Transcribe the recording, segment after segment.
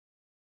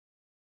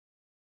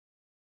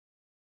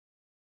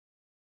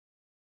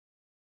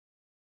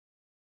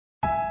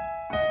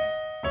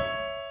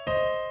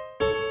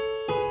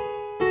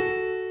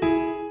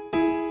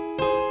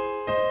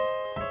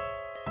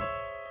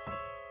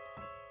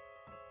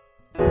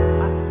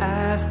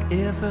ask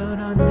if an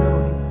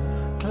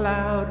unknowing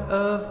cloud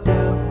of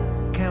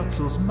doubt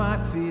counsels my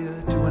fear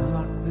to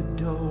unlock the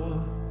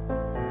door.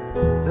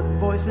 The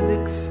voice of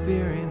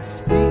experience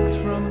speaks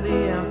from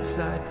the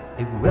outside,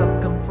 a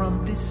welcome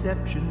from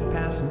deception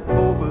passing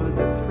over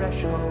the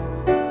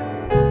threshold.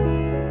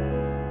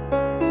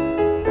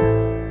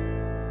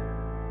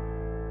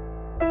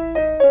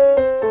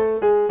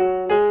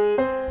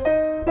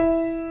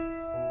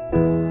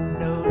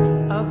 Notes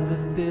of the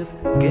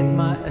fifth get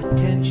my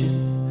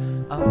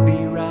attention, I'll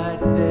be right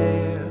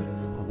there.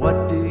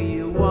 What do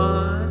you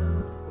want?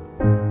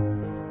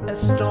 A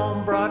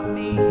storm brought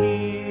me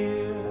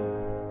here.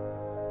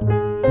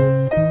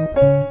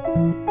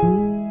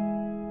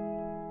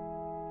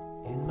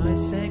 In my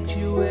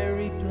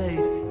sanctuary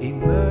place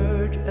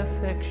emerge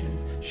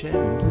affections,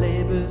 shed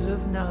labors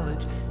of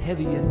knowledge,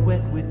 heavy and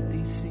wet with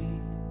deceit.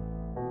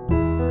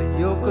 The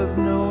yoke of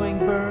knowing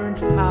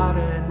burns hot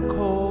and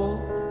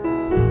cold,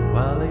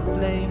 while a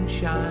flame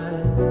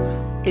shines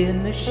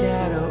in the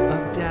shadow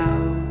of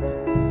doubt.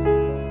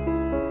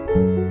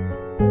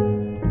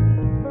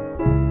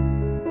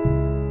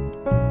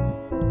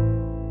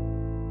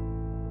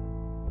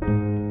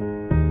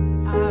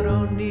 I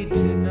don't need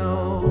to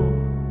know.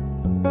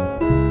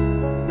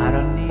 I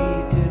don't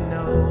need to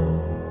know.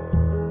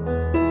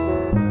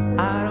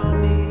 I don't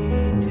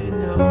need to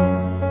know.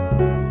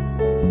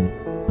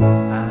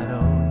 I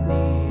don't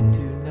need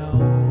to know.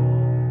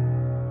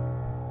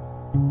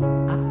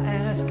 I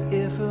ask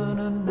if an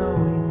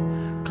unknowing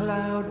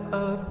cloud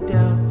of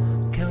doubt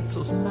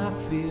counsels my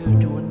fear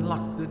to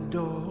unlock the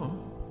door.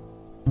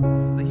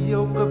 The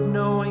yoke of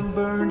knowing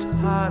burns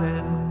hot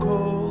and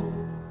cold,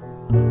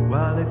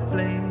 while a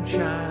flame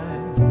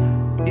shines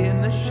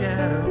in the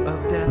shadow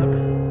of doubt,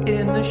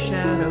 in the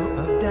shadow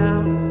of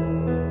doubt,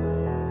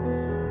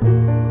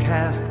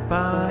 cast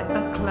by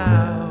a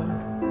cloud.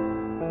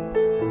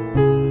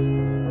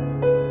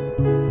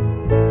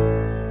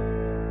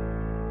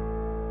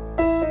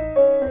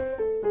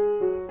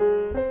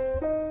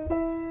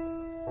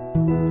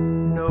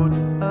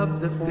 Notes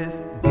of the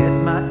fifth get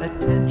my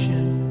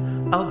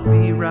attention, I'll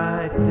be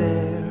right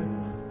there.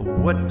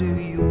 What do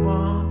you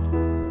want?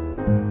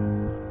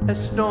 A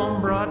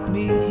storm brought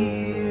me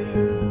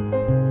here.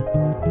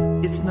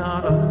 It's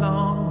not a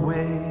long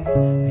way